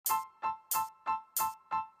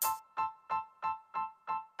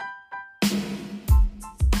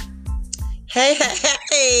Hey, hey,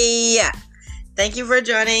 hey! Thank you for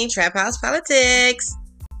joining Trap House Politics.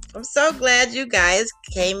 I'm so glad you guys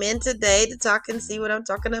came in today to talk and see what I'm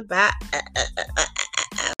talking about.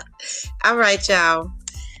 All right, y'all.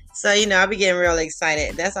 So, I'll be getting real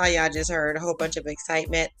excited. That's all y'all just heard, a whole bunch of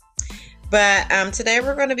excitement. But today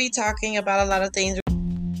we're going to be talking about a lot of things.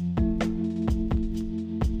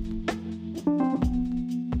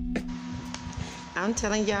 I'm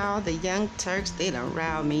telling y'all, the Young Turks, they done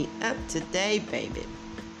riled me up today, baby.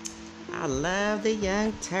 I love the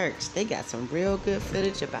Young Turks. They got some real good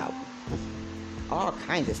footage about all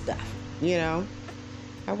kinds of stuff. I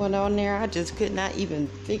went on there, I just could not even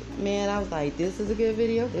think, man, I was like, this is a good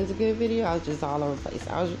video, this is a good video. I was just all over the place.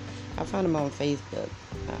 I found them on Facebook,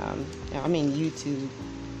 YouTube.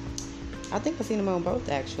 I think I seen them on both,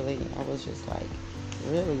 actually. I was just like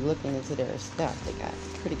really looking into their stuff. They got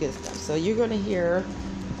pretty good stuff. So you're going to hear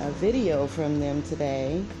a video from them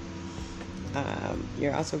today.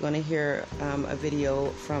 You're also going to hear a video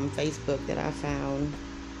from Facebook that I found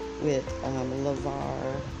with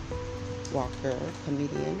LeVar Walker,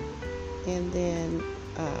 comedian. And then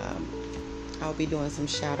I'll be doing some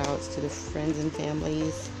shout outs to the friends and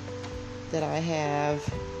families that I have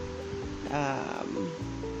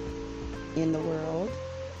in the world.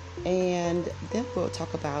 And then we'll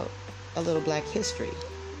talk about a little Black history.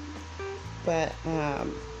 But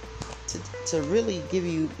to really give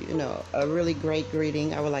you, a really great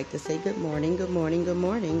greeting, I would like to say good morning, good morning, good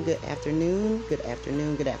morning, good afternoon, good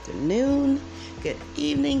afternoon, good afternoon, good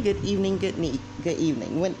evening, good evening, good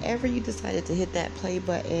evening. Whenever you decided to hit that play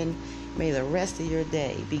button, may the rest of your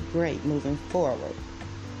day be great moving forward.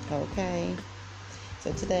 Okay?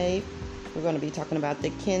 So today, we're going to be talking about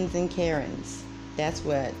the Kens and Karens. That's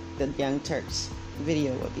what the Young Turks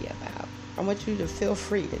video will be about. I want you to feel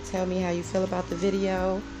free to tell me how you feel about the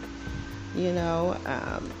video.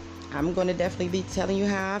 I'm going to definitely be telling you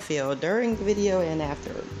how I feel during the video and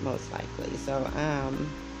after, most likely. So,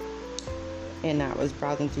 and I was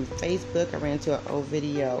browsing through Facebook. I ran into an old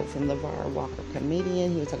video from LeVar Walker,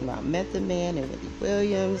 comedian. He was talking about Method Man and Wendy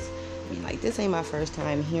Williams. This ain't my first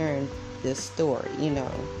time hearing this story,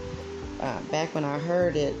 Back when I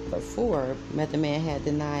heard it before, Method Man had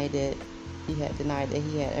denied it. He had denied that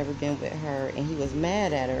he had ever been with her, and he was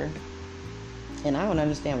mad at her. And I don't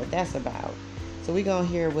understand what that's about. So we're going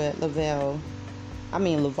to hear what LeVar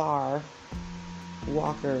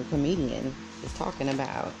Walker, comedian, is talking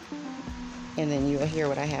about. And then you'll hear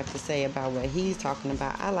what I have to say about what he's talking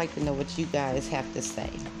about. I like to know what you guys have to say,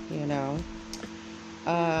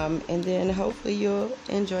 And then hopefully you'll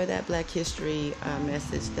enjoy that Black History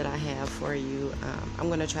message that I have for you. I'm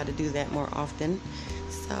going to try to do that more often.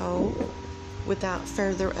 So without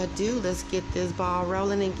further ado, let's get this ball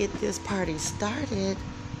rolling and get this party started.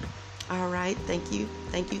 All right. Thank you.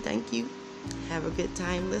 Thank you. Thank you. Have a good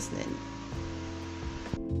time listening.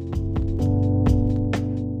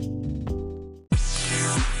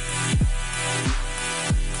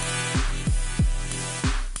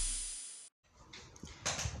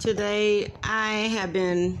 Today, I have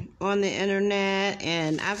been on the internet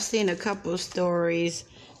and I've seen a couple of stories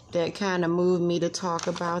that kind of moved me to talk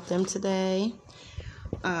about them today.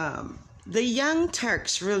 The Young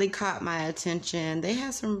Turks really caught my attention. They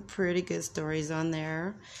have some pretty good stories on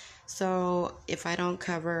there. So if I don't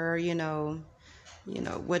cover,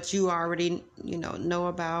 what you already, know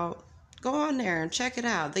about, go on there and check it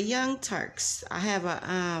out. The Young Turks. I have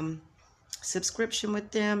a subscription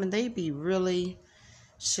with them, and they be really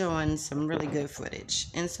showing some really good footage.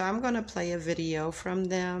 And so I'm going to play a video from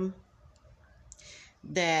them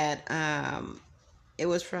that it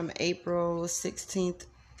was from April 16th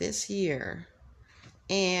this year,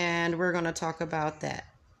 and we're going to talk about that.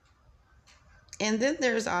 And then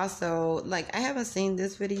there's also, I haven't seen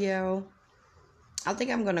this video. I think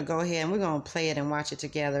I'm going to go ahead and we're going to play it and watch it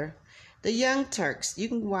together. The Young Turks, you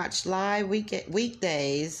can watch live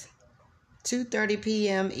weekdays, 2:30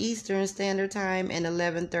 p.m. Eastern Standard Time and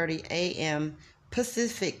 11:30 a.m.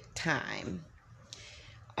 Pacific Time.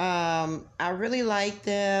 I really like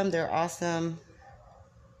them. They're awesome.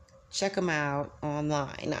 Check them out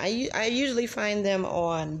online. I usually find them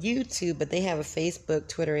on YouTube, but they have a Facebook,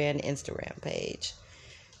 Twitter, and Instagram page.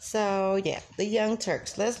 So, yeah, the Young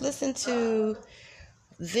Turks. Let's listen to,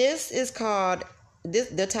 this is called,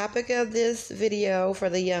 the topic of this video for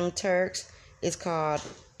the Young Turks is called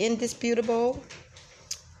Indisputable.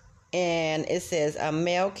 And it says, a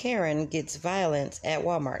male Karen gets violence at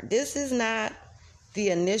Walmart. This is not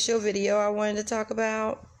the initial video I wanted to talk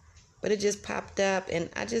about, but it just popped up, and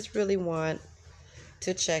I just really want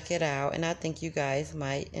to check it out, and I think you guys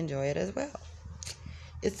might enjoy it as well.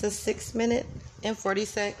 It's a 6-minute and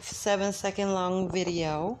 47-second long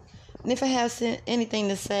video. And if I have anything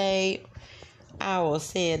to say, I will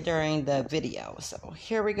say it during the video. So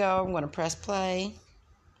here we go. I'm going to press play.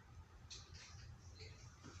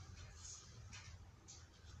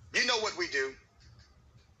 You know what we do?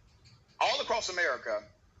 All across America,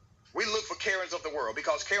 we look for Karens of the world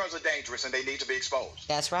because Karens are dangerous and they need to be exposed.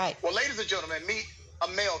 That's right. Well, ladies and gentlemen, meet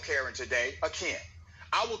a male Karen today, a Ken.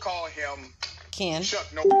 I will call him Ken. Chuck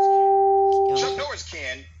Norris. Chuck Norris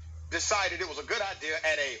Ken decided it was a good idea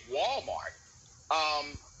at a Walmart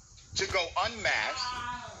to go unmasked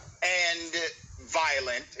and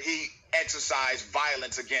violent. He exercised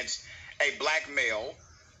violence against a black male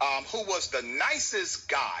who was the nicest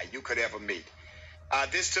guy you could ever meet.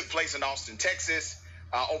 This took place in Austin, Texas.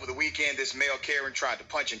 Over the weekend, this male Karen tried to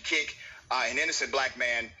punch and kick an innocent black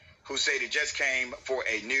man who said he just came for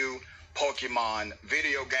a new Pokemon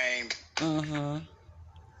video game.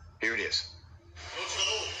 Here it is.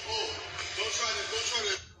 Don't try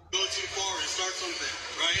to go too far and start something,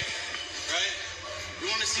 right? Right? You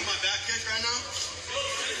want to see my back kick right now?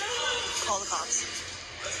 Call the cops.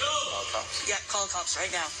 Let's go. Call the cops. Yeah, call the cops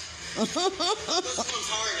right now. This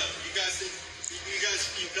one's hard up. You guys think,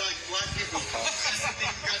 you like black people.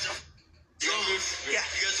 You guys are strong. Yeah.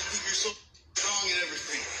 You guys think you're so strong and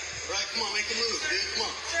everything. Right? Come on, make a move, dude. Come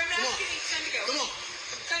on. Sir, I'm Come on. asking you, time to go. Come on.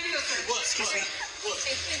 Time to go, sir. What? Excuse me. What?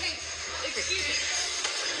 Excuse me.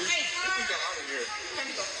 Hey, Get out of here. time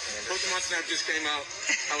to go. Pokemon Snap just came out.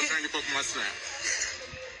 I was trying to get Pokemon Snap.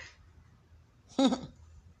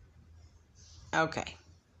 Okay.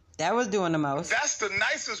 That was doing the most. That's the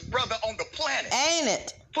nicest brother on the planet. Ain't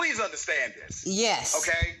it? Please understand this. Yes.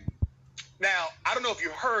 Okay? Now, I don't know if you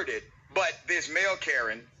heard it, but this male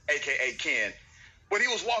Karen, a.k.a. Ken, when he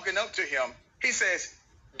was walking up to him, he says,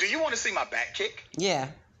 "Do you want to see my back kick?" Yeah.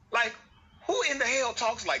 Like, who in the hell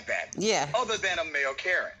talks like that? Yeah. Other than a male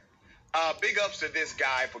Karen. Big ups to this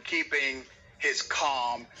guy for keeping his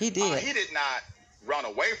calm. He did. He did not run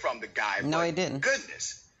away from the guy. No, but he didn't.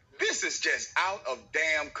 Goodness, this is just out of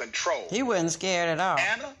damn control. He wasn't scared at all.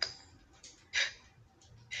 Anna?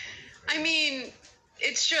 I mean,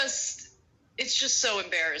 it's just so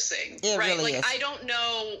embarrassing, It right? really Like, is. I don't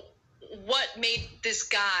know what made this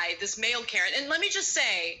guy, this male Karen, and let me just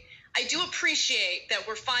say, I do appreciate that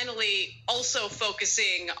we're finally also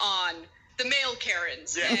focusing on the male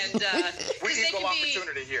Karens. Yeah. And We 'cause they equal can be-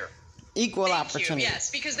 opportunity here. Equal Thank opportunity. you,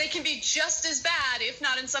 yes, because they can be just as bad, if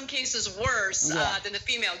not in some cases worse, Yeah. than the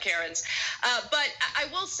female Karens. But I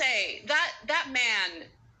will say that man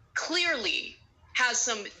clearly has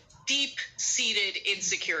some deep-seated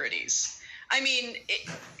insecurities. I mean,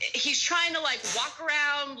 he's trying to like walk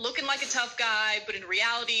around looking like a tough guy, but in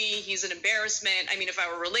reality, he's an embarrassment. I mean, if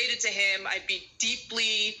I were related to him, I'd be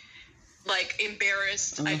deeply like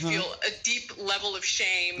embarrassed. I'd feel a deep level of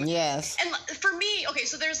shame. Yes. And for me, okay,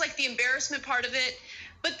 so there's like the embarrassment part of it,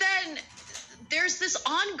 but then there's this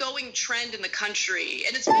ongoing trend in the country,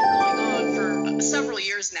 and it's been going on for several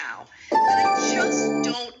years now, that I just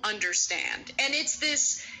don't understand. And it's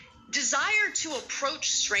this desire to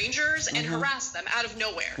approach strangers and harass them out of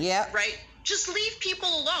nowhere. Yeah. Right? Just leave people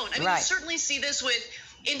alone. I mean, Right. you certainly see this with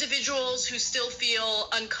individuals who still feel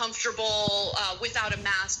uncomfortable without a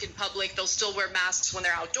mask in public. They'll still wear masks when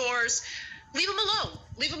they're outdoors. Leave them alone.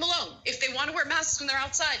 Leave them alone. If they want to wear masks when they're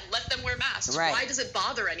outside, let them wear masks. Right. Why does it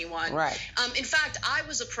bother anyone? Right. In fact, I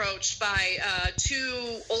was approached by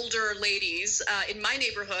two older ladies in my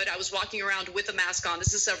neighborhood. I was walking around with a mask on.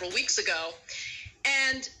 This is several weeks ago.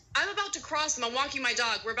 And I'm about to cross them. I'm walking my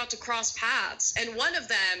dog. We're about to cross paths. And one of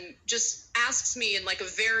them just asks me in like a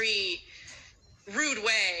very rude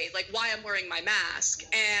way, like why I'm wearing my mask.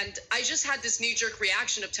 And I just had this knee-jerk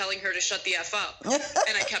reaction of telling her to shut the F up.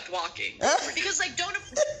 And I kept walking. Because like don't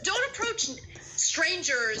approach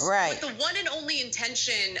strangers Right. with the one and only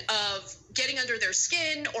intention of getting under their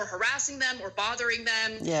skin or harassing them or bothering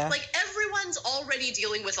them. Yeah. Like everyone's already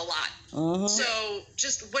dealing with a lot. So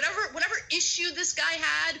just whatever issue this guy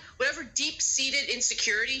had, whatever deep-seated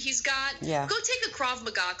insecurity he's got, Yeah. go take a Krav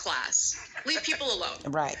Maga class. Leave people alone.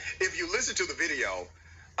 Right. If you listen to the video,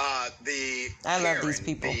 the I love Karen, these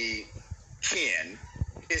people. the Ken,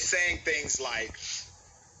 is saying things like,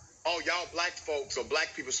 "Oh, y'all black folks or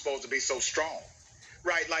black people supposed to be so strong,"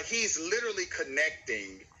 right? Like he's literally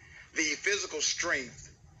connecting the physical strength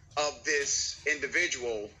of this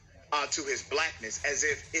individual to his blackness, as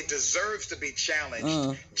if it deserves to be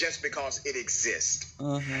challenged just because it exists.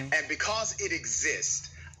 And because it exists,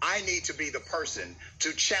 I need to be the person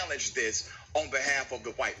to challenge this on behalf of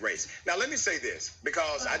the white race. Now, let me say this,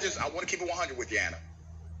 because I want to keep it 100 with you, Anna.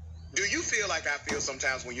 Do you feel like I feel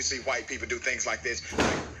sometimes when you see white people do things like this?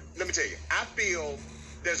 Like, let me tell you, I feel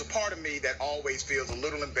there's a part of me that always feels a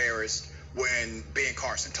little embarrassed when Ben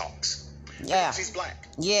Carson talks. Yeah. She's black.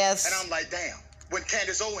 Yes. And I'm like, damn. When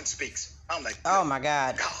Candace Owens speaks, I'm like, oh my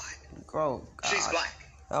God. God. She's black.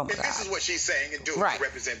 Oh my and God. this is what she's saying and doing right. to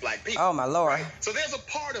represent black people. Oh my Lord. Right? So there's a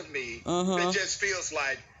part of me that just feels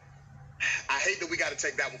like, I hate that we got to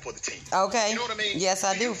take that one for the team. Okay. You know what I mean? Yes,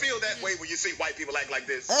 I do. You feel that way when you see white people act like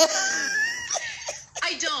this?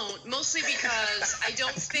 I don't, mostly because I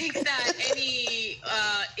don't think that any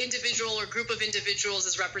individual or group of individuals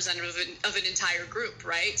is representative of an entire group,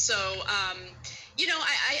 right? So, you know,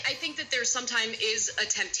 I think that there sometimes is a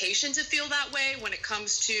temptation to feel that way when it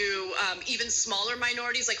comes to even smaller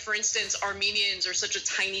minorities. Like, for instance, Armenians are such a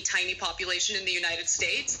tiny, tiny population in the United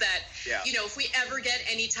States that, you know, if we ever get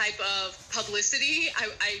any type of publicity,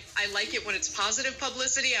 I like it when it's positive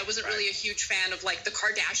publicity. I wasn't really a huge fan of, like, the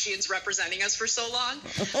Kardashians representing us for so long.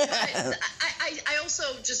 But I also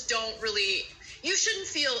just don't really... You shouldn't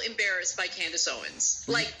feel embarrassed by Candace Owens,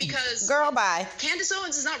 like, because girl, bye. Candace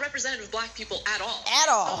Owens is not representative of black people at all. At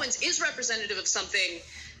all. Candace Owens is representative of something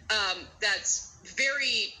that's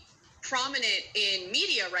very prominent in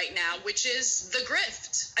media right now, which is the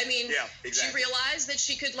grift. I mean, she realized that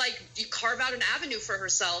she could, like, carve out an avenue for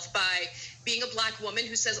herself by being a black woman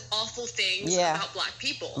who says awful things about black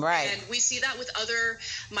people. Right. And we see that with other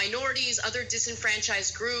minorities, other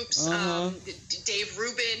disenfranchised groups. Dave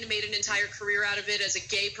Rubin made an entire career out of it as a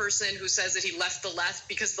gay person who says that he left the left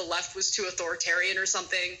because the left was too authoritarian or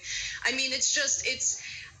something. I mean, it's just,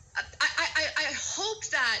 I hope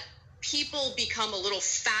that people become a little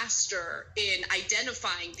faster in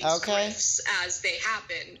identifying these grifts as they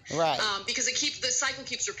happen, right? Because the cycle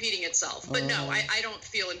keeps repeating itself. But no, I don't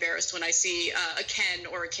feel embarrassed when I see a Ken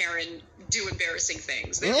or a Karen do embarrassing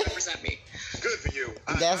things. They don't represent me. Good for you.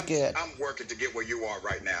 That's good. I'm working to get where you are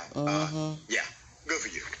right now. Yeah, good for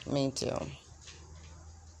you. Me too.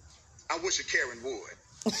 I wish a Karen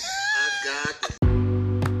would. I got the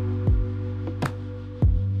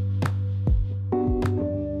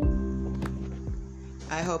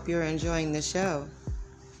I hope you're enjoying the show.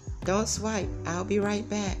 Don't swipe. I'll be right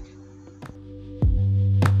back.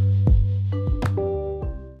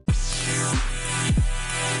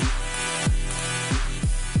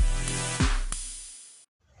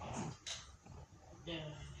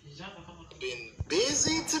 been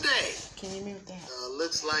busy today. Can you mute that?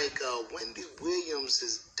 Looks like Wendy Williams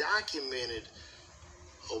has documented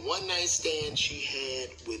a one-night stand she had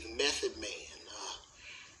with Method Man.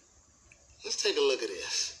 Let's take a look at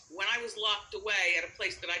this. When I was locked away at a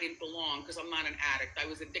place that I didn't belong, because I'm not an addict, I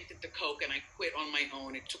was addicted to coke and I quit on my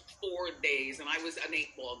own. It took 4 days and I was an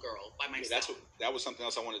 8-ball girl by myself. Yeah, that was something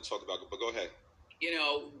else I wanted to talk about, but go ahead. You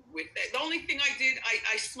know, the only thing I did,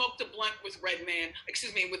 I smoked a blunt with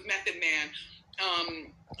Method Man,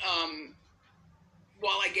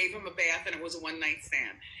 while I gave him a bath, and it was a one-night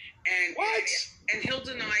stand. And what? And he'll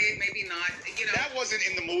deny it, maybe not. You know, that wasn't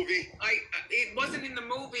in the movie. It wasn't in the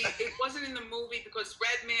movie. It wasn't in the movie because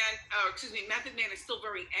Method Man is still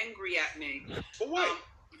very angry at me. For what?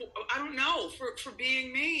 I don't know. For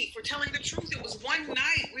being me, for telling the truth. It was one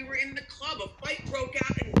night we were in the club. A fight broke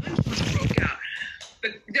out and gunshots broke out.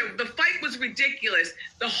 The fight was ridiculous.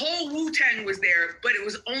 The whole Wu-Tang was there, but it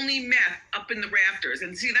was only Meth up in the rafters.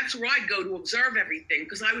 And see, that's where I go to observe everything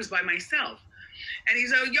because I was by myself. And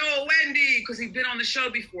he's like, yo, Wendy, because he'd been on the show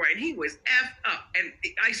before, and he was effed up. And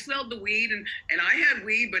I smelled the weed, and I had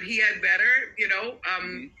weed, but he had better, you know.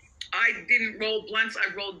 I didn't roll blunts.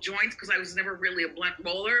 I rolled joints because I was never really a blunt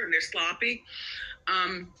roller, and they're sloppy.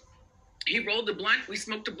 He rolled the blunt. We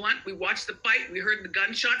smoked a blunt. We watched the fight. We heard the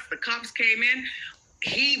gunshots. The cops came in.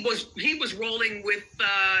 He was rolling with,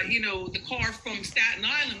 the car from Staten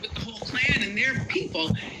Island with the whole clan and their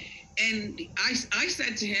people. And I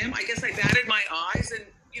said to him, I guess I batted my eyes and,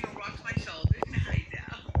 rocked my shoulders and laid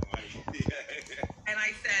down. And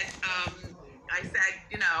I said,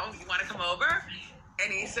 you want to come over?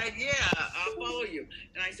 And he said, yeah, I'll follow you.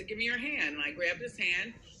 And I said, give me your hand. And I grabbed his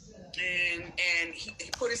hand and he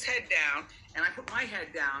put his head down and I put my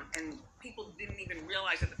head down. And people didn't even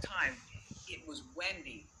realize at the time it was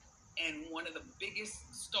Wendy. And one of the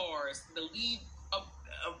biggest stars, the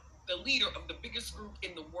leader of the biggest group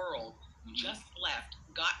in the world, just left,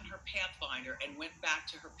 got in her Pathfinder, and went back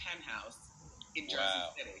to her penthouse in Jersey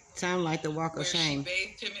City. Sound like the walk of shame. She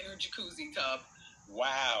bathed him in her jacuzzi tub.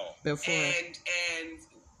 Wow. Before. And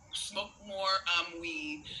smoked more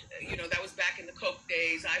weed. That was back in the coke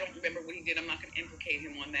days. I don't remember what he did. I'm not going to implicate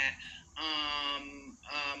him on that.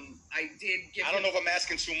 I did give I don't know if I'm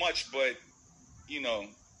asking too much, but,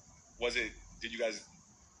 did you guys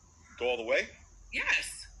go all the way?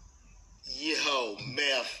 Yes. Yo,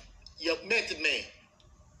 Method Man.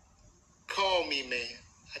 Call me, man.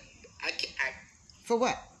 I For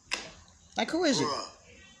what? Like, who is it? Bruh,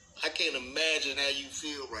 I can't imagine how you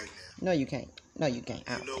feel right now. No, you can't. No, you can't.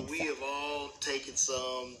 You know, we have all taken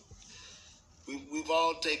some. We've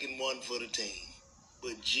all taken one for the team.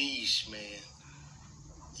 But geez, man,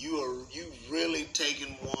 you really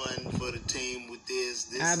taken one for the team with this.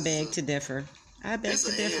 I beg to differ. This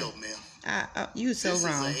is a hell, man. You so this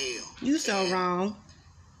wrong. Is a hell. You so wrong.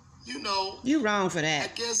 You know. You wrong for that.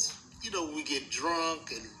 I guess, you know, we get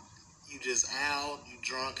drunk and you just out, you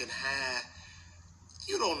drunk and high.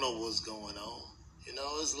 You don't know what's going on. You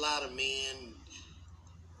know, there's a lot of men,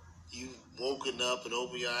 you've woken up and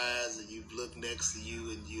opened your eyes and you look next to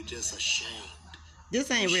you and you're just ashamed. This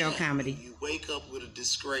ain't real comedy. You wake up with a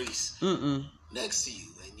disgrace next to you,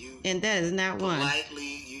 and that is not one.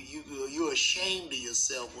 Politely, you're ashamed of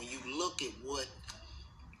yourself when you look at what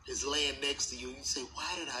is laying next to you. You say, "Why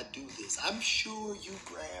did I do this?" I'm sure you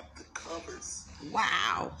grabbed the covers.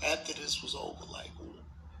 Wow. After this was over, like,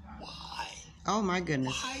 why? Oh my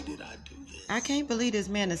goodness. Why did I do this? I can't believe this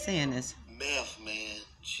man is saying this. Meth, man.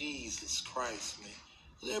 Jesus Christ, man.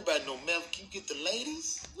 Everybody know meth. Can you get the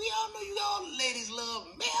ladies? We all know you all the ladies love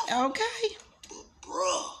meth. Okay. But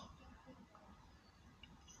bruh,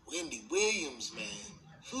 Wendy Williams, man.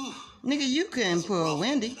 Whew. Nigga, you couldn't pull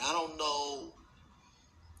Wendy. Man. I don't know.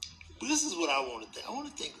 But this is what I want to think. I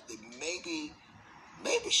want to think that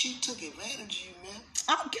maybe she took advantage of you, man.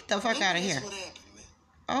 Oh, get the fuck out of here. That's what happened, man.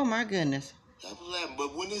 Oh my goodness. That's what happened.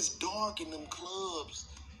 But when it's dark in them clubs,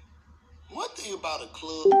 one thing about a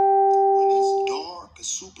club, when it's dark, it's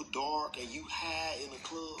super dark, and you high in a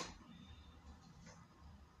club,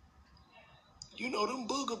 you know, them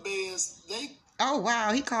booger bears, they... Oh,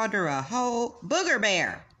 wow, he called her a whole booger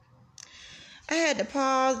bear. I had to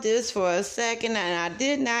pause this for a second, and I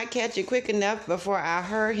did not catch it quick enough before I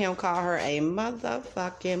heard him call her a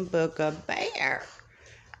motherfucking booger bear.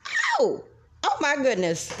 Oh! Oh, my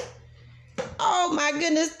goodness. Oh my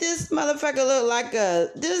goodness, this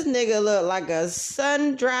motherfucker this nigga look like a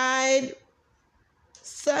sun-dried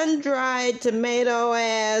tomato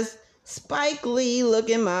ass Spike Lee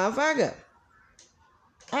looking motherfucker.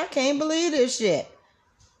 I can't believe this shit.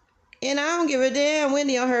 And I don't give a damn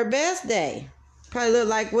Wendy on her best day. Probably look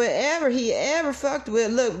like whatever he ever fucked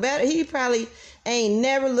with look better. He probably ain't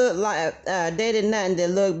never looked like dated nothing that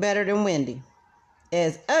looked better than Wendy.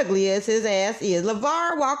 As ugly as his ass is.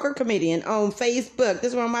 LeVar Walker, comedian, on Facebook.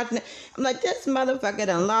 This is what I'm watching. I'm like, this motherfucker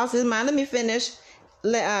done lost his mind. Let me finish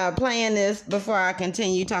playing this before I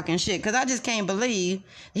continue talking shit. Because I just can't believe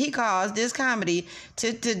he caused this comedy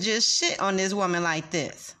to just shit on this woman like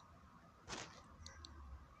this.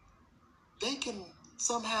 They can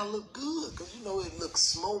somehow look good. Because, you know, it looks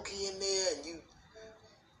smoky in there. And you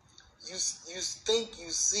think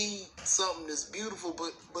you see something that's beautiful,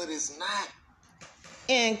 but it's not.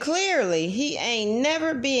 And clearly, he ain't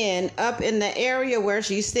never been up in the area where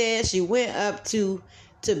she said she went up to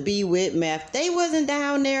be with meth. They wasn't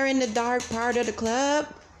down there in the dark part of the club.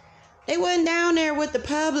 They wasn't down there with the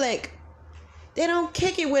public. They don't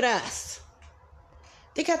kick it with us.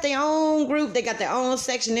 They got their own group. They got their own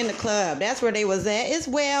section in the club. That's where they was at. It's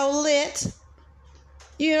well lit.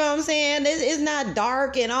 You know what I'm saying? It's not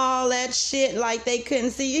dark and all that shit like they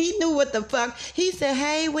couldn't see. He knew what the fuck. He said,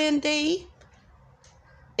 "Hey, Wendy."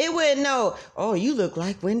 It wouldn't know, "Oh, you look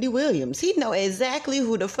like Wendy Williams." He know exactly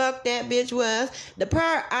who the fuck that bitch was. The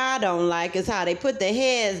part I don't like is how they put their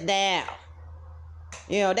heads down.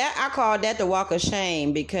 You know, that I call that the walk of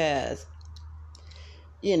shame because,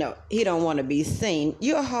 you know, he don't want to be seen.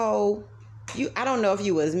 I don't know if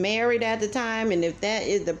you was married at the time, and if that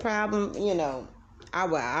is the problem, you know, I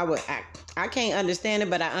can't understand it,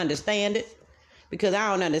 but I understand it. Because I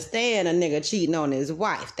don't understand a nigga cheating on his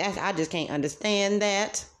wife. I just can't understand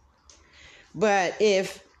that. But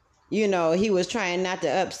if, you know, he was trying not to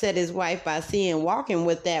upset his wife by walking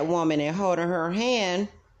with that woman and holding her hand,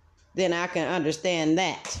 then I can understand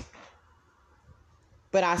that.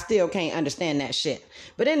 But I still can't understand that shit.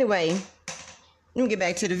 But anyway, let me get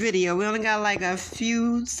back to the video. We only got like a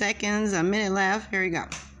few seconds, a minute left. Here we go.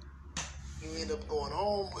 You end up going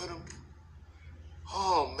home with him.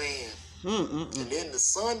 Oh, man. And then the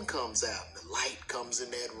sun comes out and the light comes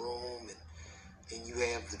in that room and you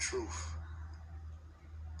have the truth.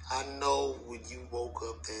 I know when you woke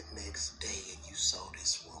up that next day and you saw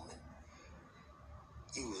this woman,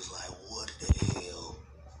 you was like, what the hell?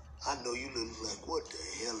 I know you look like, what the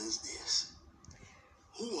hell is this?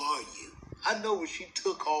 Who are you? I know when she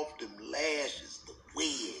took off them lashes, the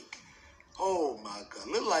wig. Oh my God,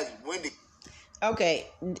 look like Wendy. Okay,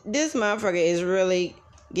 this motherfucker is really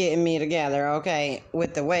getting me together, okay,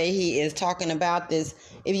 with the way he is talking about this.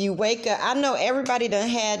 If you wake up, I know everybody done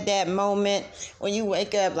had that moment when you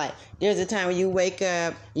wake up, like, there's a time when you wake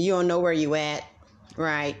up, you don't know where you at,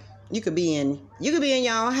 right? You could be in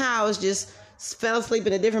your own house, just fell asleep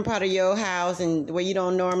in a different part of your house and where you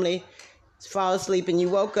don't normally fall asleep, and you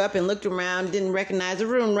woke up and looked around, didn't recognize the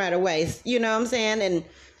room right away. You know what I'm saying? And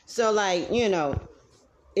so, like, you know,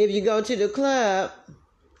 if you go to the club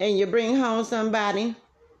and you bring home somebody,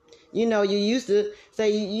 you know, you used to say,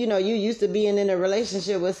 you used to being in a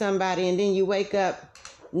relationship with somebody, and then you wake up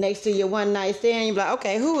next to your one night stand, you're like,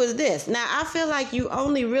 okay, who is this? Now, I feel like you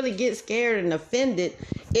only really get scared and offended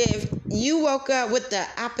if you woke up with the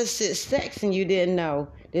opposite sex and you didn't know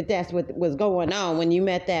that that's what was going on when you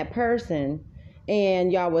met that person,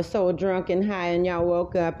 and y'all was so drunk and high, and y'all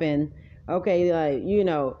woke up and, okay, like, you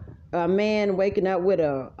know, a man waking up with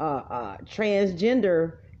a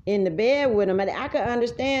transgender in the bed with him. And I could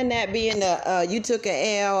understand that being you took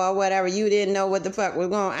a L or whatever. You didn't know what the fuck was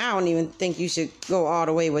going on. I don't even think you should go all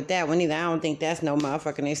the way with that one either. I don't think that's no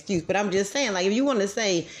motherfucking excuse. But I'm just saying, like, if you want to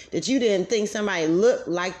say that you didn't think somebody looked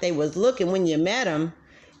like they was looking when you met them,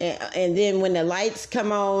 and then when the lights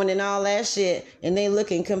come on and all that shit, and they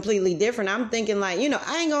looking completely different, I'm thinking, like, you know,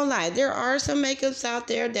 I ain't gonna lie, there are some makeups out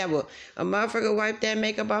there that will, a motherfucker wipe that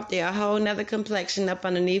makeup off, there a whole nother complexion up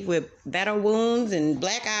underneath with battle wounds and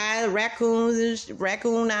black eyes,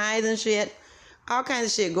 raccoon eyes and shit, all kinds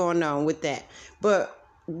of shit going on with that. But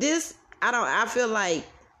this, I feel like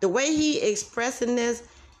the way he expressing this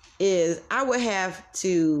is, I would have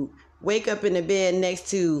to wake up in the bed next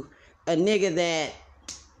to a nigga that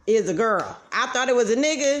is a girl. I thought it was a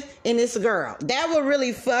nigga and it's a girl. That would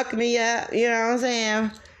really fuck me up, you know what I'm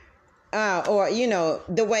saying? Or, you know,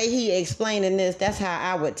 the way he explaining this, that's how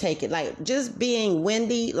I would take it. Like, just being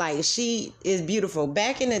Wendy, like, she is beautiful.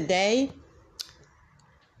 Back in the day,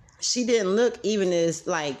 she didn't look even as,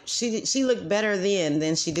 like, she looked better then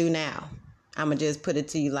than she do now. I'm going to just put it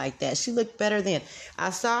to you like that. She looked better then. I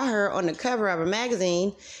saw her on the cover of a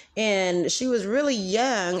magazine, and she was really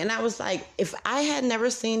young. And I was like, if I had never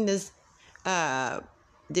seen her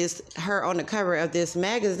on the cover of this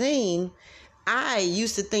magazine, I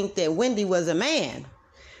used to think that Wendy was a man.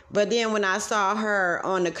 But then when I saw her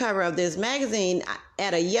on the cover of this magazine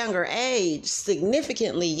at a younger age,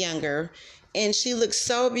 significantly younger, and she looked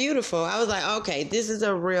so beautiful, I was like, okay, this is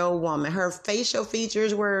a real woman. Her facial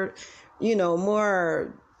features were, you know,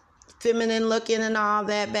 more feminine looking and all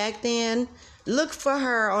that back then. Look for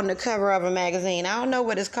her on the cover of a magazine. I don't know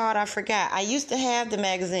what it's called. I forgot. I used to have the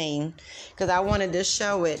magazine because I wanted to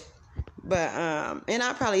show it. But, and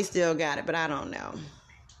I probably still got it, but I don't know.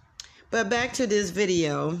 But back to this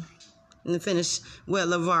video. And to finish what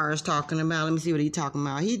LeVar is talking about. Let me see what he's talking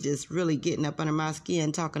about. He just really getting up under my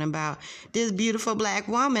skin talking about this beautiful black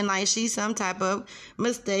woman like she's some type of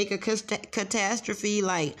mistake, a catastrophe,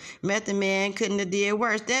 like Method Man couldn't have did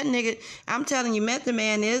worse. That nigga, I'm telling you, Method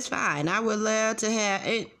Man is fine. I would love to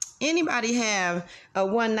have anybody have a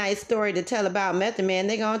one night story to tell about Method Man.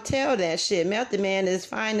 They gonna tell that shit. Method Man is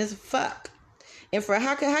fine as fuck. And for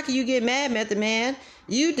how can you get mad, Method Man?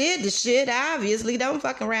 You did the shit, obviously. Don't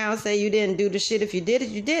fuck around and say you didn't do the shit. If you did it,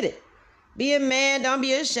 you did it. Be a man. Don't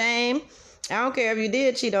be ashamed. I don't care if you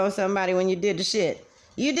did cheat on somebody when you did the shit.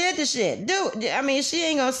 You did the shit. I mean, she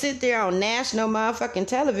ain't gonna sit there on national motherfucking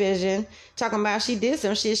television talking about she did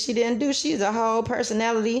some shit she didn't do. She's a whole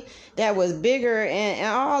personality that was bigger and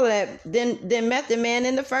all that than Method Man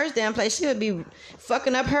in the first damn place. She would be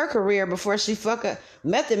fucking up her career before she fuck up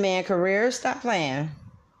Method Man career. Stop playing.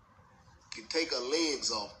 You take her legs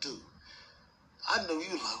off too. I know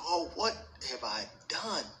you like, oh, what have I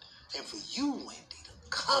done? And for you, Wendy, to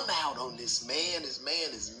come out on this man is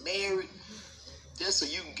married, just so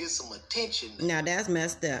you can get some attention. Now that's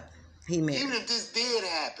messed up. He married. Even if this did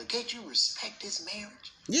happen, can't you respect his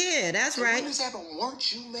marriage? Yeah, that's right. When this happened,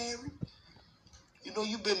 weren't you married? You know,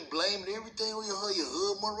 you've been blaming everything on your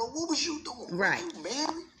husband. What was you doing? Right. Were you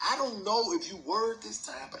married? I don't know if you were at this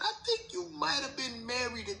time, but I think you might have been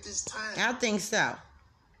married at this time. I think so.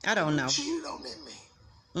 I don't know. You cheated on that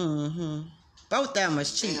man. Mm-hmm. Both of them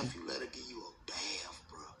was cheating. Damn, if you let her give you a bath,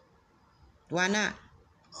 bro. Why not?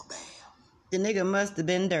 A bath. The nigga must have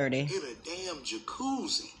been dirty. In a damn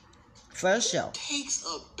jacuzzi. For sure. Takes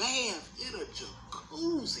a bath in a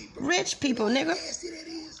jacuzzi, bro. Rich people, you know nigga. How nasty that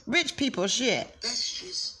is? Rich people shit. That's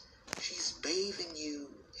just, she's bathing you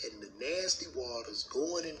in the nasty waters,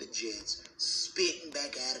 going in the jets, spitting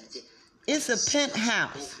back out of the jet. It's a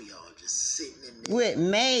penthouse. Both of y'all just sitting in there. With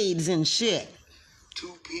maids and shit.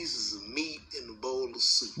 2 pieces of meat in a bowl of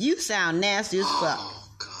soup. You sound nasty as fuck. Oh,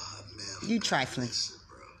 God, man. You trifling. Listen,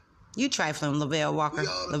 bro. You trifling, Lavelle Walker.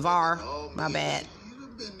 LeVar, my bad. You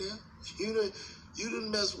done been there. You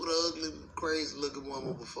done messed with an ugly, crazy looking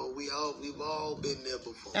woman before. We've all been there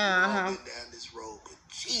before. We've all been down this road. But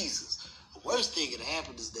Jesus, the worst thing that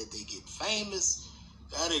happen is that they get famous.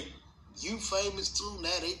 Now you famous too. Now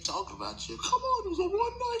they talking about you. Come on, it was a one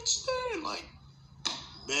night stand. Like,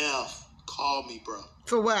 Meth, call me, bro.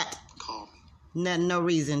 For what? Call me. No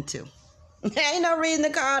reason to. Ain't no reason to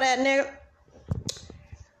call that nigga.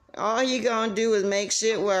 All he gonna do is make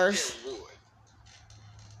shit worse.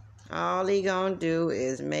 All he gonna do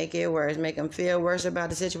is make it worse. Make him feel worse about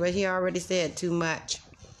the situation. He already said too much.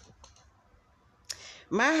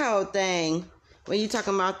 My whole thing, when you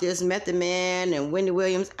talking about this Method Man and Wendy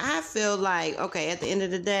Williams, I feel like, okay, at the end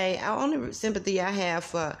of the day, the only sympathy I have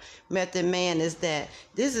for Method Man is that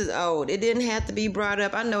this is old. It didn't have to be brought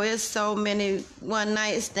up. I know there's so many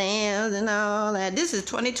one-night stands and all that. This is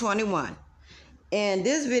 2021. And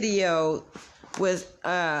this video was,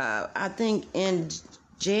 I think, in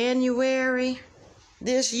January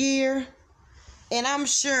this year. And I'm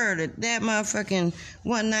sure that motherfucking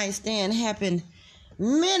one-night stand happened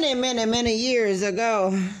many years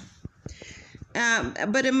ago.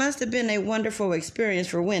 But it must have been a wonderful experience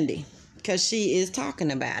for Wendy, because she is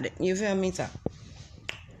talking about it. You feel me? So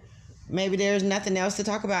maybe there's nothing else to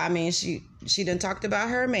talk about. I mean, she done talked about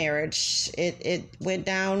her marriage. It went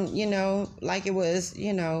down, like it was,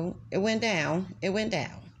 it went down.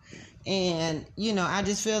 And, I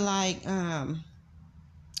just feel like, I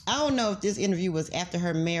don't know if this interview was after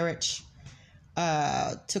her marriage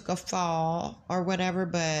took a fall or whatever,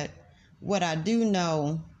 but what I do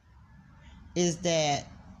know is that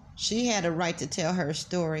she had a right to tell her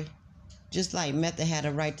story, just like Method had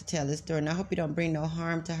a right to tell his story. And I hope you don't bring no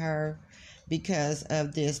harm to her because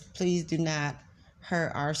of this. Please do not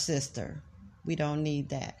hurt our sister. We don't need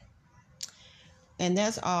that. And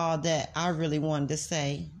that's all that I really wanted to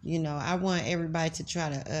say. I want everybody to try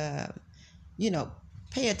to,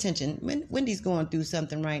 pay attention. Wendy's going through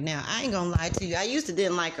something right now. I ain't gonna lie to you. I used to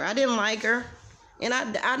didn't like her. I didn't like her. And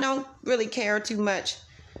I don't really care too much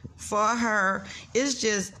for her. It's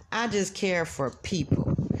just, I just care for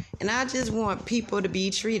people. And I just want people to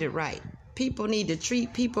be treated right. People need to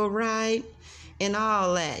treat people right and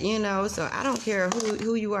all that, So I don't care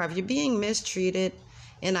who you are. If you're being mistreated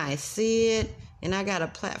and I see it and I got a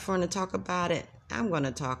platform to talk about it, I'm going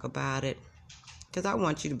to talk about it. Because I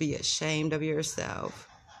want you to be ashamed of yourself.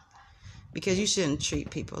 Because you shouldn't treat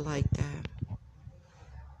people like that.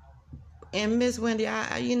 And Miss Wendy,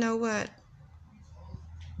 you know what?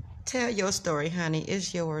 Tell your story, honey.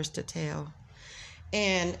 It's yours to tell.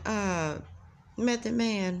 And Method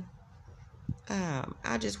Man,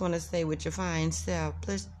 I just want to say with your fine self,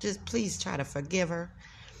 please try to forgive her.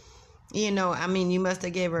 You must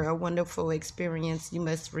have gave her a wonderful experience. You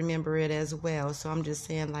must remember it as well. So I'm just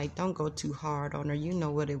saying, don't go too hard on her. You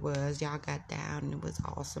know what it was. Y'all got down and it was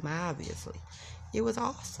awesome, obviously. It was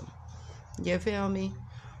awesome. You feel me?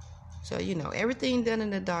 So, everything done in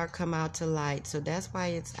the dark come out to light. So that's why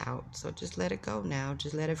it's out. So just let it go now.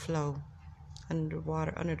 Just let it flow. Under the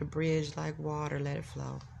water, under the bridge like water, let it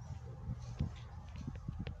flow.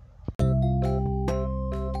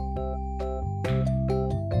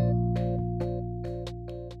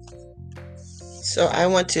 So I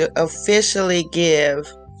want to officially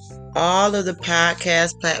give all of the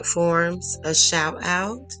podcast platforms a shout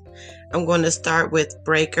out. I'm going to start with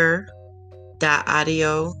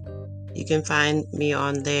Breaker.audio. You can find me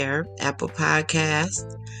on there. Apple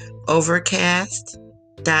Podcast,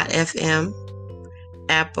 Overcast.fm,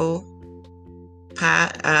 Apple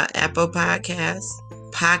Podcast,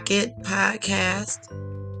 Pocket Podcast,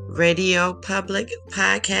 Radio Public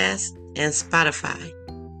Podcast, and Spotify.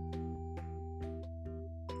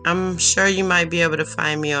 I'm sure you might be able to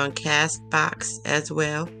find me on Castbox as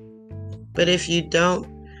well. But if you're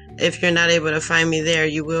not able to find me there,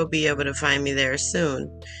 you will be able to find me there soon.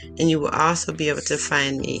 And you will also be able to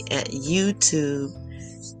find me at YouTube,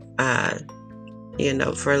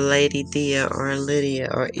 for Lady Dia or Lydia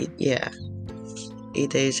or,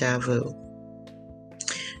 Deja Vu.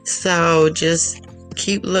 So just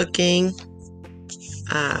keep looking.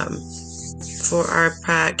 For our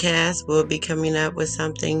podcast, we'll be coming up with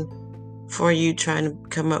something for you, trying to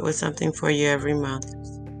come up with something for you every month.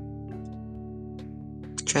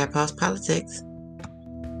 Trap House Politics.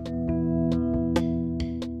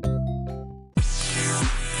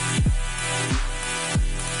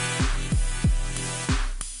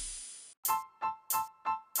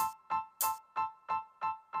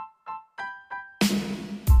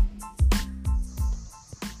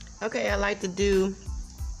 Okay, I like to do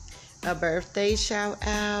a birthday shout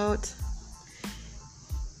out.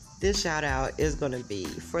 this shout out is going to be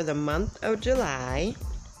for the month of July.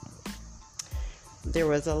 There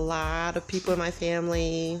was a lot of people in my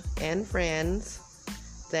family and friends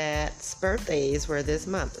that's birthdays were this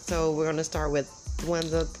month. So we're going to start with the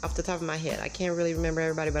ones off the top of my head. I can't really remember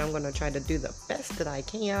everybody, but I'm going to try to do the best that I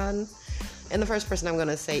can. And the first person I'm going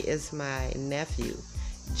to say is my nephew,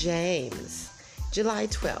 James. July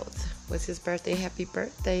 12th was his birthday. Happy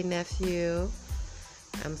birthday, nephew.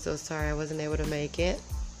 I'm so sorry I wasn't able to make it.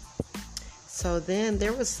 So then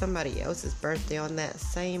there was somebody else's birthday on that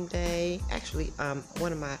same day. Actually,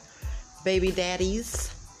 one of my baby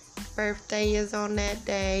daddies' birthday is on that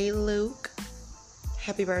day, Luke.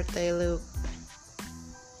 Happy birthday, Luke.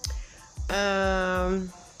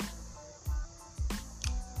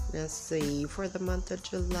 Let's see, for the month of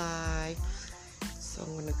July. So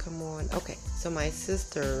I'm gonna come on. Okay, so my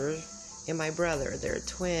sister and my brother, they're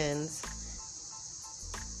twins.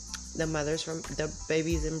 The mothers from the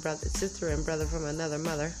babies and brother, sister and brother from another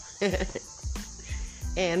mother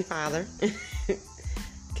and father,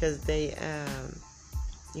 because they,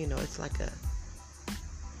 it's like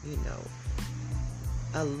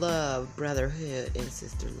a love, brotherhood, and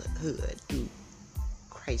sisterhood through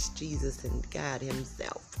Christ Jesus and God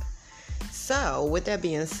Himself. So, with that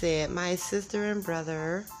being said, my sister and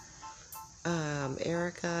brother,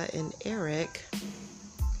 Erica and Eric,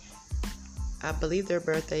 I believe their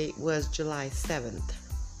birthday was July 7th.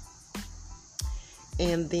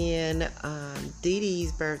 And then Dee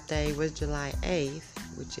Dee's birthday was July 8th,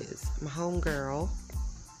 which is my homegirl.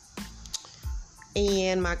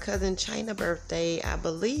 And my cousin China's birthday, I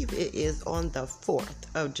believe it is on the 4th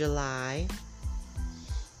of July.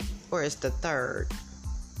 Or it's the 3rd.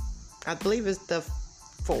 I believe it's the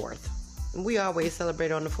 4th. We always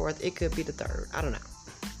celebrate on the 4th. It could be the 3rd. I don't know.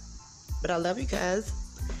 But I love you guys.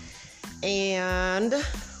 And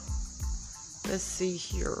let's see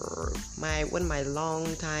here. One of my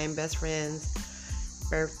longtime best friends'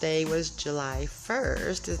 birthday was July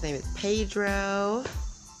 1st. His name is Pedro.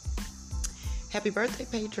 Happy birthday,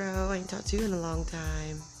 Pedro. I ain't talked to you in a long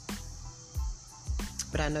time.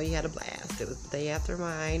 But I know you had a blast. It was the day after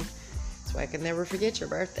mine. So I can never forget your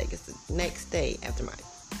birthday. It's the next day after mine.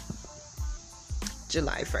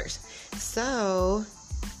 July 1st. So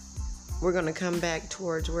we're going to come back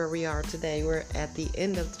towards where we are today. We're at the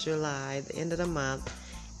end of July, the end of the month.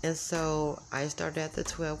 And so I started at the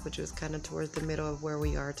 12th, which was kind of towards the middle of where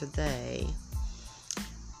we are today.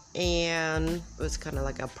 And it was kind of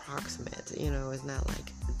like approximate, it's not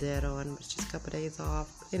like dead on, it's just a couple days off.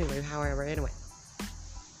 Anyway.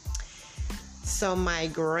 So my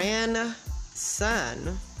grandson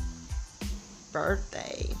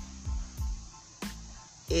birthday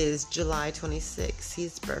is July 26th.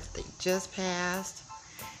 His birthday just passed.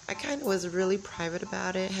 I kind of was really private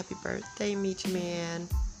about it. Happy birthday, Michi Man.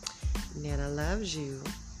 Nana loves you.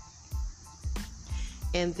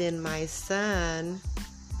 And then my son,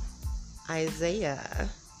 Isaiah,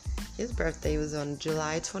 his birthday was on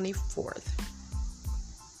July 24th.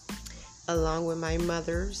 Along with my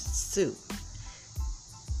mother, Sue.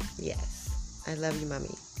 Yes. I love you,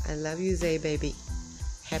 Mommy. I love you, Zay, baby.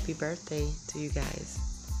 Happy birthday to you guys.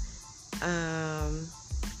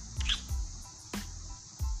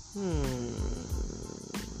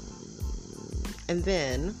 And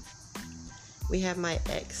then we have my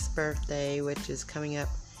ex birthday, which is coming up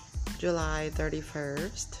July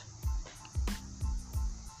 31st.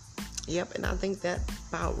 Yep, and I think that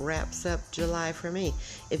about wraps up July for me.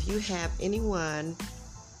 If you have anyone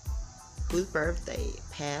whose birthday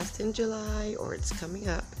passed in July or it's coming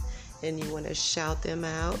up and you want to shout them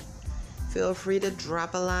out, feel free to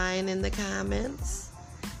drop a line in the comments.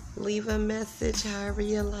 Leave a message however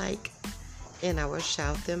you like, and I will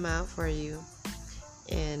shout them out for you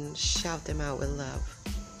and shout them out with love.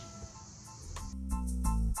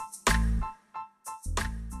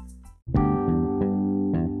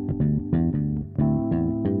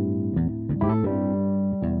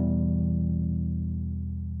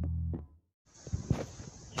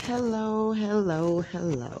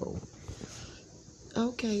 Hello.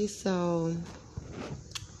 Okay, so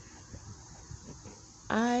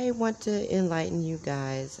I want to enlighten you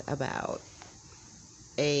guys about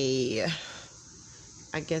I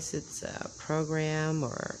guess it's a program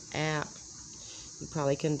or app. You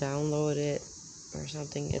probably can download it or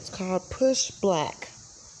something. It's called Push Black.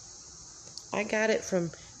 I got it from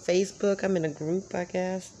Facebook. I'm in a group, I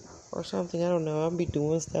guess, or something. I don't know. I'll be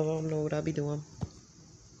doing stuff. I don't know what I'll be doing.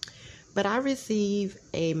 But I receive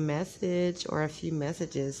a message or a few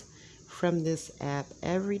messages from this app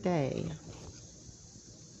every day.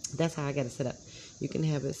 That's how I got it set up. You can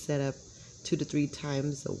have it set up 2 to 3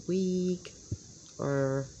 times a week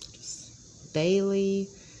or daily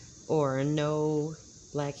or no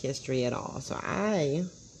Black history at all. So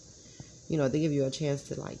they give you a chance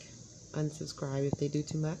to like unsubscribe if they do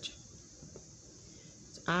too much.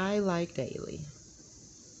 So I like daily.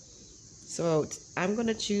 So I'm going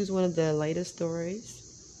to choose one of the latest stories.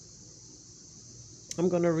 I'm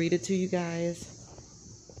going to read it to you guys.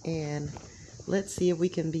 And let's see if we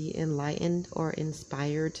can be enlightened or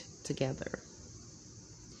inspired together.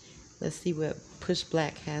 Let's see what Push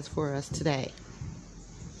Black has for us today.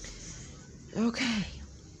 Okay.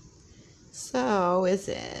 So it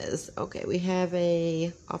says, okay, we have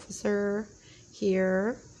a officer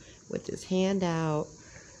here with his hand out.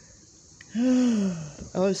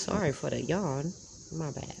 Oh, sorry for the yawn.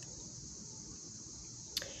 My bad.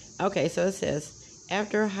 Okay, so it says,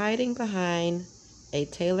 after hiding behind a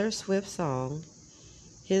Taylor Swift song,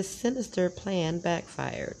 his sinister plan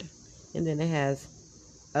backfired. And then it has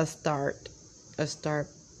a start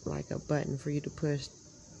like a button for you to push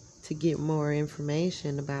to get more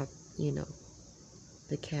information about,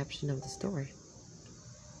 the caption of the story.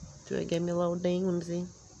 So it gave me a little ding. Let me see.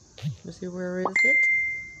 Let's see, where is it?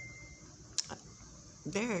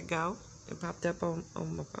 There it go. It popped up on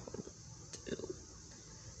my phone too.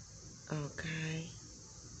 Okay.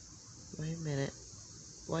 Wait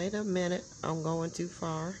a minute. I'm going too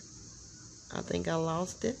far. I think I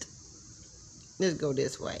lost it. Let's go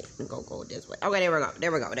this way. Go this way. Okay,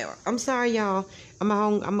 there we go. I'm sorry, y'all. I'm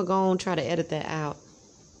gonna go and try to edit that out.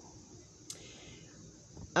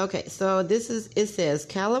 Okay, so it says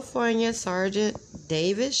California Sergeant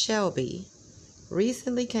David Shelby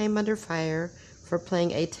recently came under fire for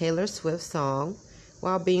playing a Taylor Swift song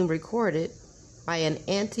while being recorded by an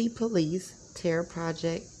anti-police terror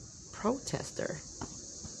project protester.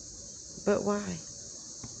 But why?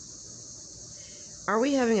 Are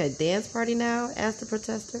we having a dance party now? Asked the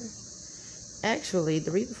protester. Actually,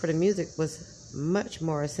 the reason for the music was much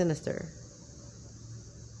more sinister.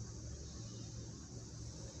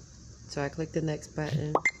 So I click the next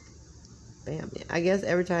button. Bam. I guess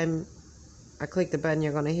every time I click the button,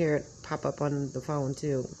 you're going to hear it pop up on the phone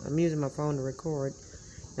too. I'm using my phone to record.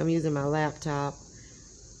 I'm using my laptop,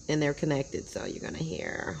 and they're connected, so you're going to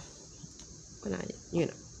hear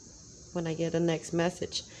when I get the next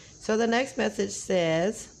message. So the next message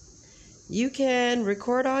says, you can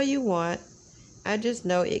record all you want. I just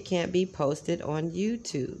know it can't be posted on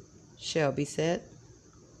YouTube, Shelby said,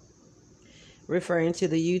 referring to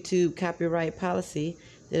the YouTube copyright policy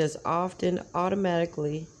that often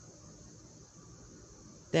automatically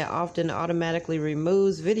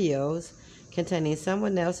removes videos containing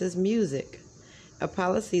someone else's music, a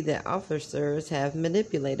policy that officers have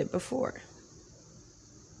manipulated before.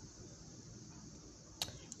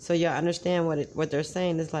 So y'all understand what they're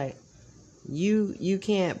saying is like, you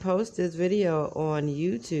can't post this video on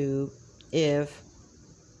YouTube if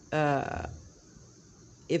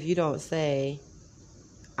you don't say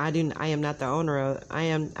I am not the owner of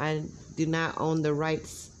I do not own the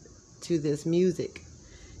rights to this music.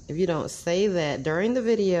 If you don't say that during the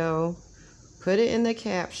video, put it in the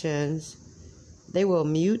captions, they will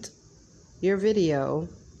mute your video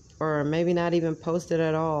or maybe not even post it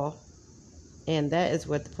at all. And that is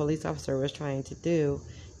what the police officer was trying to do,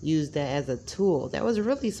 use that as a tool. That was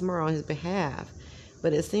really smart on his behalf,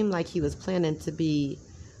 but it seemed like he was planning to be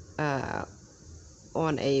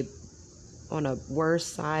on a worse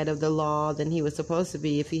side of the law than he was supposed to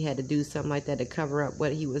be if he had to do something like that to cover up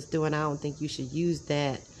what he was doing. I don't think you should use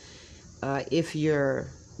that if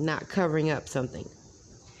you're not covering up something.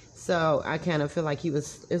 So I kind of feel like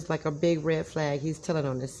it's like a big red flag. He's telling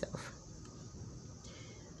on himself.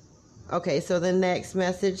 Okay, so the next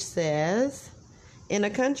message says, in a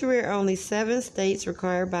country where only 7 states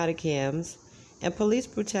require body cams and police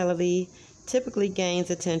brutality typically gains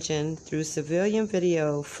attention through civilian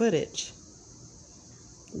video footage,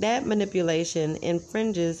 that manipulation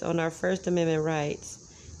infringes on our First Amendment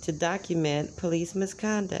rights to document police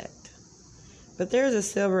misconduct. But there's a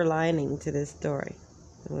silver lining to this story.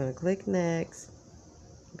 I'm going to click next.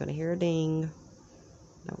 I'm going to hear a ding.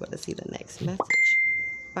 I'm going to see the next message.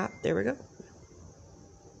 Pop, there we go.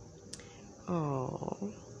 Oh,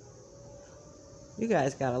 you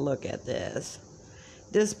guys got to look at this.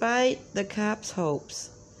 Despite the cops' hopes,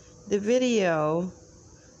 the video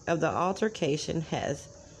of the altercation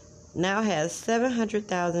now has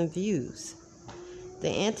 700,000 views. The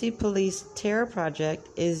anti-police terror project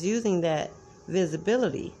is using that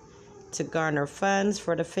visibility to garner funds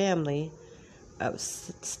for the family of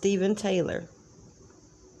Stephen Taylor,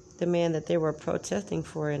 the man that they were protesting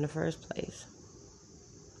for in the first place.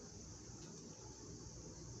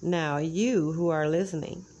 Now, you who are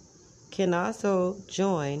listening can also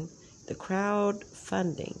join the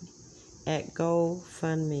crowdfunding at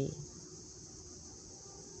GoFundMe.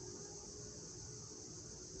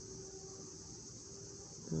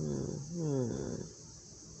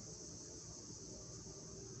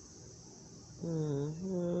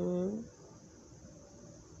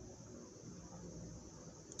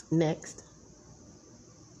 Next.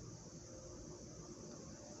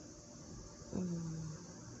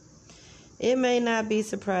 It may not be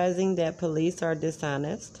surprising that police are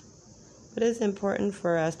dishonest, but it's important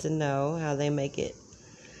for us to know how they make it.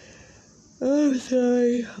 I'm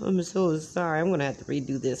sorry. I'm so sorry. I'm going to have to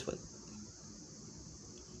redo this one.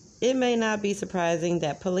 It may not be surprising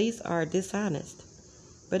that police are dishonest,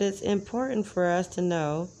 but it's important for us to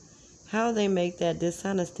know how they make that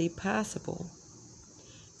dishonesty possible.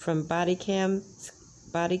 From body cams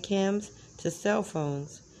to cell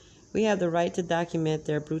phones, we have the right to document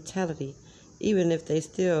their brutality, even if they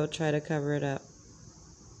still try to cover it up.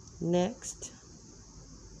 Next.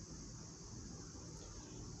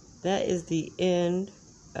 That is the end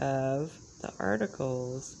of the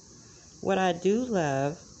articles. What I do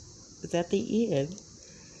love is at the end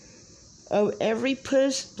of every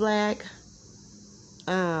Push Black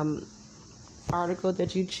article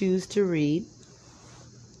that you choose to read,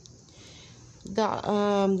 the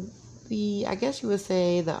I guess you would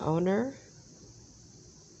say the owner,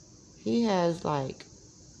 he has like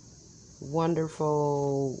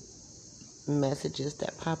wonderful messages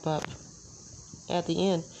that pop up at the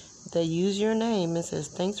end. They use your name and says,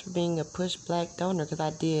 thanks for being a Push Black donor, because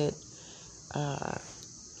I did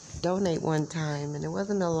donate one time, and it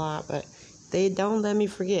wasn't a lot, but they don't let me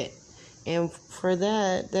forget. And for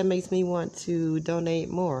that makes me want to donate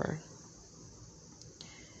more.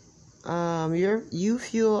 You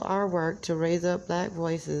fuel our work to raise up Black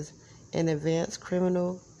voices and advance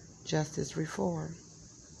criminal justice reform.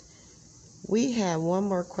 We have one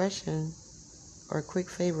more question or quick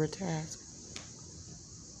favor to ask.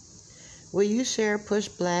 Will you share Push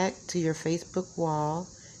Black to your Facebook wall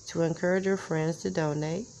to encourage your friends to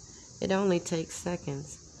donate? It only takes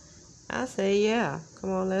seconds. I say yeah.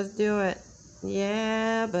 Come on, let's do it.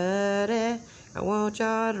 Yeah, buddy. I want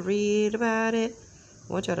y'all to read about it.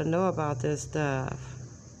 I want y'all to know about this stuff.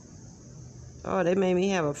 Oh, they made me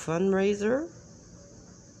have a fundraiser?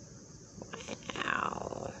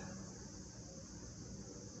 Wow.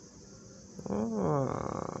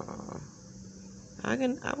 Oh.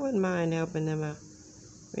 I wouldn't mind helping them out.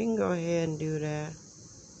 We can go ahead and do that.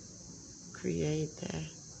 Create that.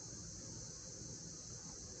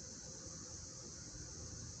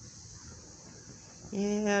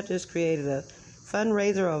 Yeah, I just created a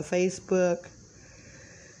fundraiser on Facebook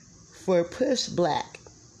for Push Black.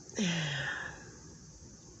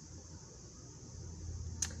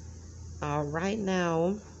 All right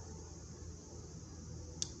now.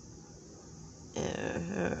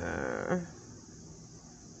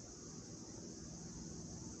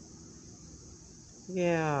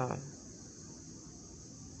 Yeah.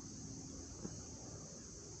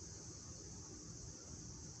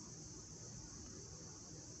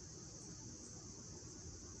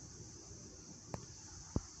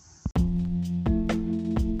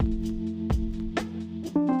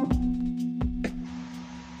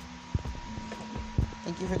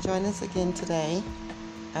 Thank you for joining us again today.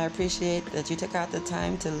 I appreciate that you took out the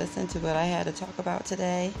time to listen to what I had to talk about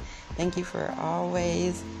today. Thank you for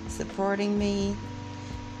always supporting me.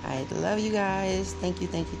 I love you guys. Thank you,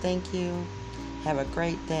 thank you, thank you. Have a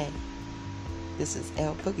great day. This is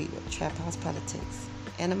L-Boogie with Trap House Politics.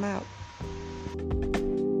 And I'm out.